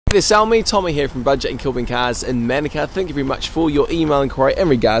There's Salmi, Tommy here from Budget and Kilburn Cars in Manukau. Thank you very much for your email inquiry in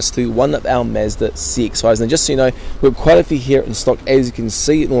regards to one of our Mazda CX-5s. And just so you know, we've quite a few here in stock, as you can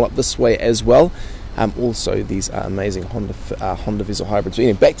see, and all up this way as well. Also, these are amazing Honda Diesel hybrids. But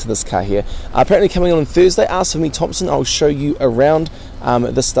anyway, back to this car here. Apparently coming on Thursday, ask for me Thompson. I'll show you around.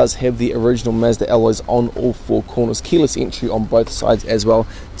 This does have the original Mazda alloys on all four corners, keyless entry on both sides as well,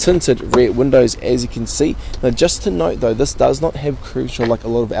 tinted rear windows as you can see. Now just to note though, this does not have cruise control like a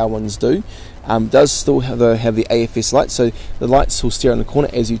lot of our ones do. Does still have the AFS lights, so the lights will steer in the corner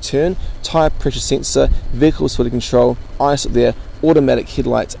as you turn, tyre pressure sensor, vehicle stability control, ISO up there, automatic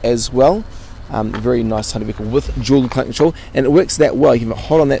headlights as well. Very nice Honda vehicle with dual climate control, and it works that well. You have it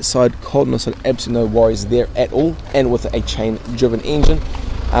hot on that side, cold on the side, absolutely no worries there at all, and with a chain driven engine.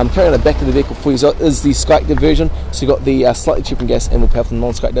 Currently on the back of the vehicle for you is the Skyactiv version, so you've got the slightly cheaper in gas and more powerful than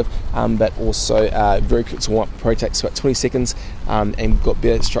non-Skyactiv, but also very quick to warm up, probably takes about 20 seconds, and we've got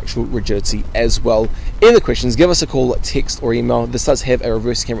better structural rigidity as well. Any other questions, give us a call, text or email. This does have a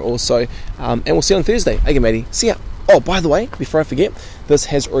reverse camera also, and we'll see you on Thursday. Okay matey, see ya. Oh, by the way, before I forget, this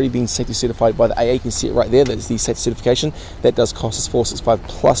has already been safety certified by the AA. You can see it right there. That's the safety certification. That does cost us $465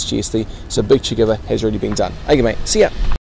 plus GST, so big check over has already been done. Okay mate, see ya.